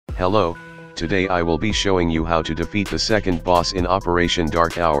Hello, today I will be showing you how to defeat the second boss in Operation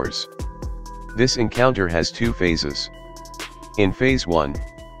Dark Hours. This encounter has two phases. In phase 1,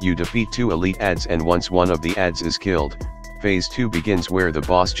 you defeat 2 elite adds, and once one of the adds is killed, phase 2 begins where the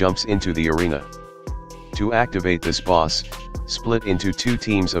boss jumps into the arena. To activate this boss, split into 2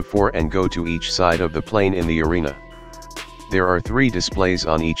 teams of 4 and go to each side of the plane in the arena. There are 3 displays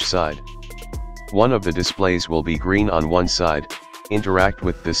on each side. One of the displays will be green on one side. Interact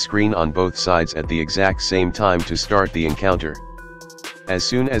with this screen on both sides at the exact same time to start the encounter. As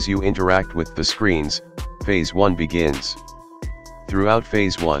soon as you interact with the screens, phase 1 begins. Throughout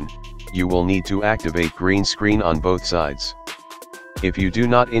phase 1, you will need to activate green screen on both sides. If you do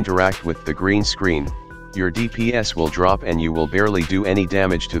not interact with the green screen, your DPS will drop and you will barely do any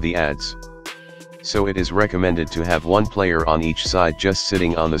damage to the adds. So it is recommended to have one player on each side just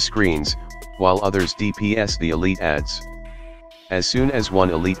sitting on the screens, while others DPS the elite adds. As soon as one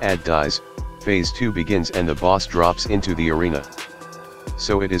elite add dies, phase 2 begins and the boss drops into the arena.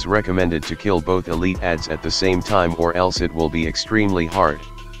 So it is recommended to kill both elite adds at the same time, or else it will be extremely hard.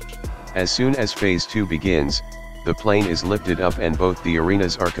 As soon as phase 2 begins, the plane is lifted up and both the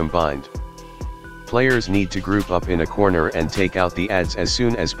arenas are combined. Players need to group up in a corner and take out the adds as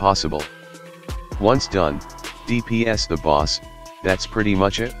soon as possible. Once done, DPS the boss. That's pretty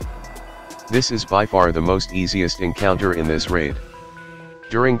much it. This is by far the most easiest encounter in this raid.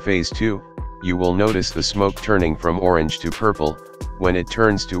 During phase 2, you will notice the smoke turning from orange to purple. When it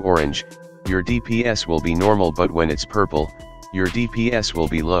turns to orange, your DPS will be normal, but when it's purple, your DPS will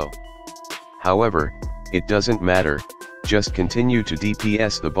be low. However, it doesn't matter, just continue to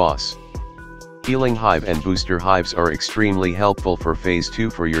DPS the boss. Healing hive and booster hives are extremely helpful for phase 2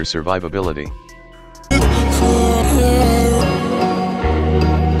 for your survivability.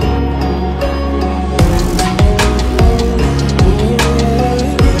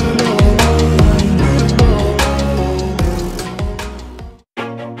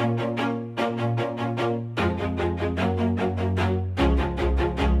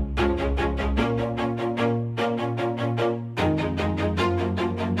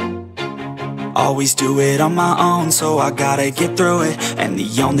 Always do it on my own, so I gotta get through it. And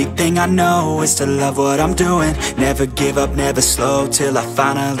the only thing I know is to love what I'm doing. Never give up, never slow, till I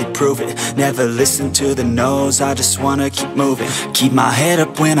finally prove it. Never listen to the no's, I just wanna keep moving. Keep my head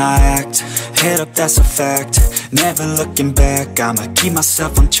up when I act, head up, that's a fact. Never looking back, I'ma keep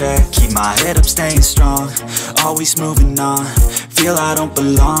myself on track. Keep my head up, staying strong, always moving on. Feel I don't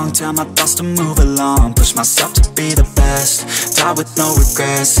belong, tell my thoughts to move along. Push myself to be the best, die with no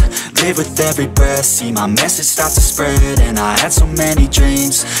regrets. Live with every breath, see my message start to spread. And I had so many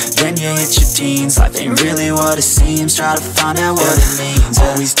dreams, then you hit your teens. Life ain't really what it seems, try to find out what it means.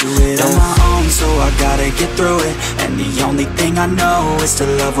 Always do it on my own, so I gotta get through it. And the only thing I know is to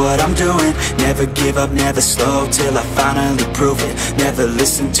love what I'm doing. Never give up, never slow, till I finally prove it. Never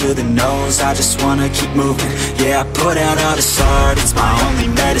listen to the no's, I just wanna keep moving. Yeah, I put out all this art, it's my only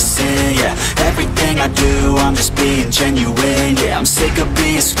medicine. Yeah, everything I do, I'm just being genuine. Yeah, I'm sick of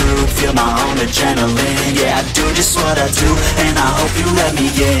being screwed, feel my own adrenaline. Yeah, I do just what I do, and I hope you let me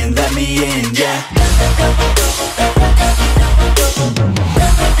in, yeah.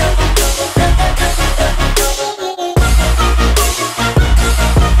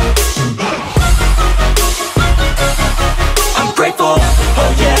 I'm grateful,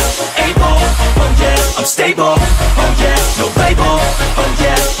 oh yeah, able, oh yeah, I'm stable, oh yeah, no label, oh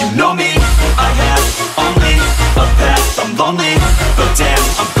yeah, you know me, I have only a path, I'm lonely, but damn,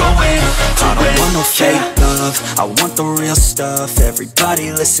 I'm going to win. I don't want no fake love, I want the real stuff.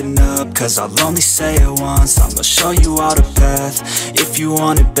 Everybody listen up, cause I'll only say it once. I'm gonna show you all the path, if you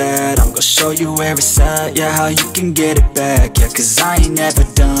want it bad. I'm gonna show you where it's at, yeah, how you can get it back. Yeah, cause I ain't never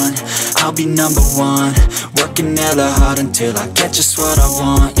done, I'll be number one. Working hella hard until I get just what I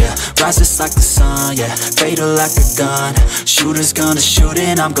want, yeah. Rises like the sun, yeah, fatal like a gun. Shooters gonna shoot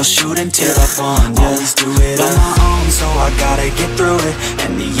and I'm gonna shoot until I won, yeah. Always do it on my own, so I gotta get through it.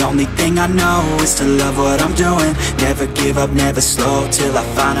 And the only thing I know is to love what I'm doing. Never give up, never slow, till I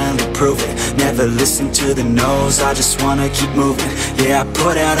finally prove it. Never listen to the no's, I just wanna keep moving. Yeah, I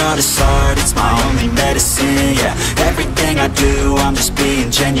put out all this art, it's my only medicine. Yeah, everything I do, I'm just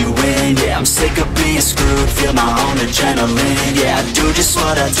being genuine. Yeah, I'm sick of being screwed, feel my own adrenaline. Yeah, I do just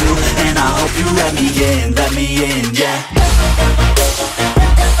what I do, and I hope you let me in, yeah.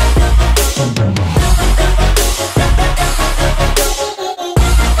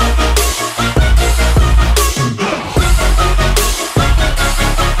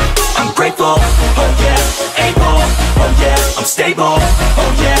 I'm grateful, oh yeah, able, oh yeah, I'm stable,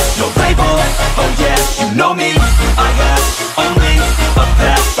 oh yeah, no label, oh yeah, you know me, I have only a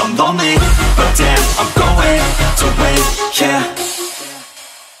path, I'm damn, I'm going to win, yeah.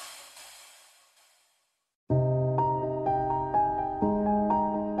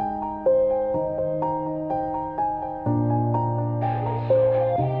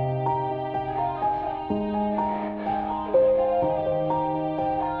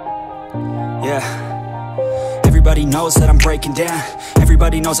 Yeah, everybody knows that I'm breaking down.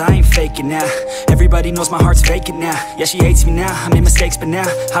 Everybody knows I ain't faking now. Everybody knows my heart's vacant now. Yeah, she hates me now, I made mistakes but now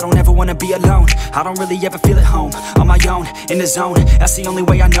I don't ever wanna be alone. I don't really ever feel at home. On my own, in the zone, that's the only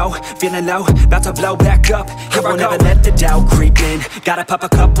way I know. Feeling low, about to blow back up. Here I never let the doubt creep in. Gotta pop a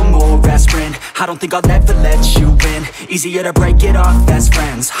couple more aspirin. I don't think I'll ever let you in. Easier to break it off best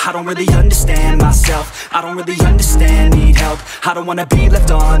friends. I don't really understand myself. I don't really understand, need help. I don't wanna be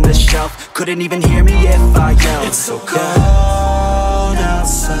left on the shelf. Couldn't even hear me if I yelled. It's so cold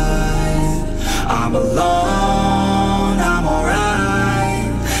outside, I'm alone, I'm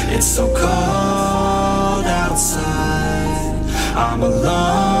alright. It's so cold outside, I'm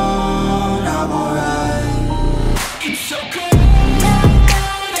alone, I'm alright. It's so cold.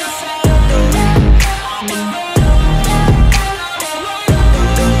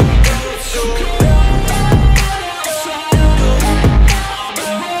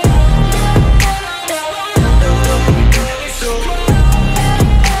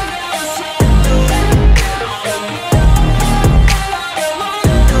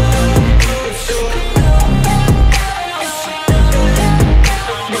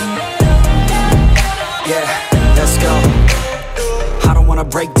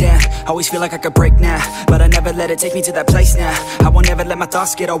 Break down, always feel like I could break now, but I never let it take me to that place now. I won't ever let my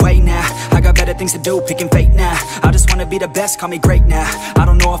thoughts get away now. I got better things to do, picking fate now. I just wanna be the best, call me great now. I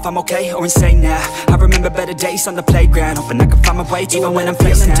don't know if I'm okay or insane now. I remember better days on the playground, hoping I can find my way to even when I'm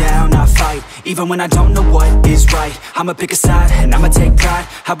feeling down, I fight. Even when I don't know what is right, I'ma pick a side and I'ma take pride.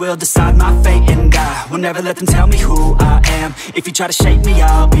 I will decide my fate and I will never let them tell me who I am. If you try to shake me,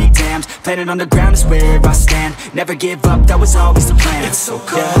 I'll be damned. Planet on the ground is where I stand. Never give up, that was always the plan. It's so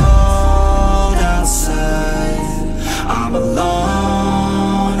cold